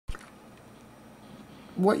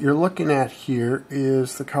what you're looking at here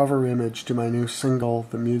is the cover image to my new single,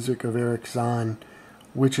 The Music of Erich Zann,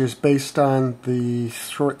 which is based on the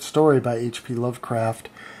short story by H.P. Lovecraft.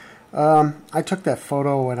 I took that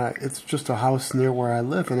photo, and it's just a house near where I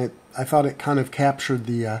live, and I thought it kind of captured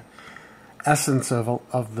the essence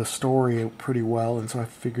of the story pretty well, and so I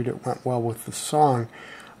figured it went well with the song.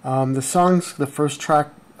 The song's the first track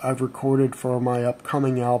I've recorded for my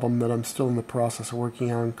upcoming album that I'm still in the process of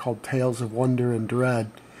working on, called Tales of Wonder and Dread.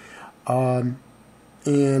 And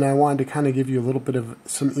I wanted to kind of give you a little bit of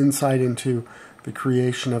some insight into the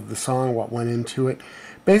creation of the song, what went into it.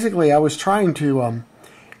 Basically, I was trying to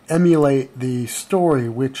emulate the story,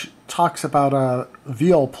 which talks about a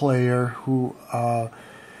viol player who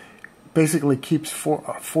basically keeps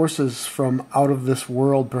forces from out of this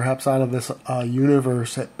world, perhaps out of this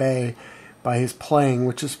universe, at bay by his playing,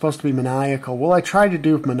 which is supposed to be maniacal. Well, I tried to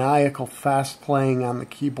do maniacal fast playing on the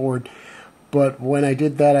keyboard, but when I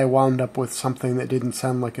did that, I wound up with something that didn't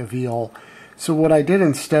sound like a viol. So what I did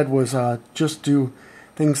instead was just do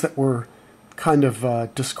things that were kind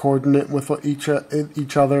of discordant with each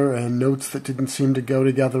other, and notes that didn't seem to go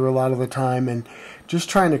together a lot of the time, and just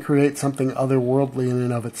trying to create something otherworldly in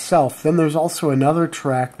and of itself. Then there's also another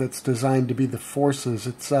track that's designed to be the forces.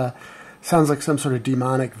 It's sounds like some sort of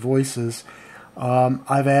demonic voices.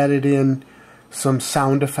 I've added in some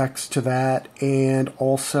sound effects to that, and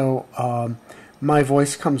also my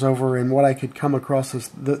voice comes over in what I could come across as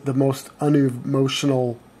the most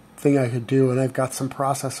unemotional thing I could do, and I've got some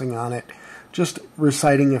processing on it, just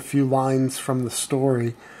reciting a few lines from the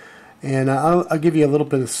story. And I'll give you a little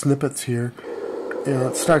bit of snippets here. You know,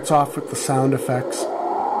 it starts off with the sound effects,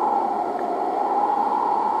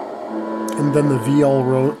 and then the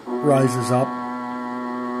viol rises up.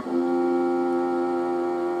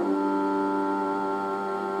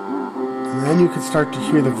 And then you can start to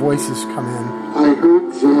hear the voices come in. I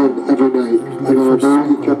heard Zann every night, and although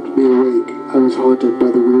he kept me awake, I was haunted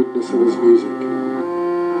by the weirdness of his music.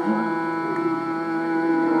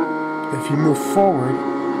 If you move forward,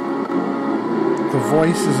 the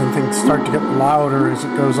voices and things start to get louder as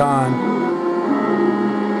it goes on.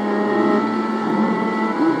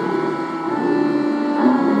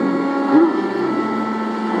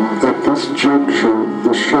 At this juncture,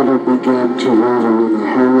 the shudder began to rattle in a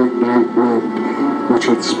howling night wind, which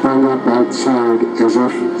had sprung up outside as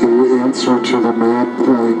if in answer to the mad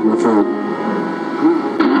playing within.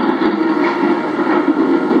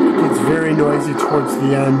 It gets very noisy towards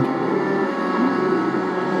the end.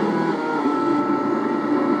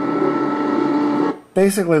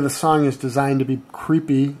 Basically, the song is designed to be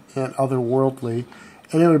creepy and otherworldly,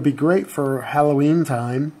 and it would be great for Halloween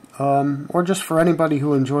time, or just for anybody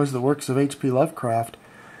who enjoys the works of H.P. Lovecraft.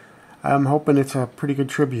 I'm hoping it's a pretty good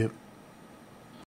tribute.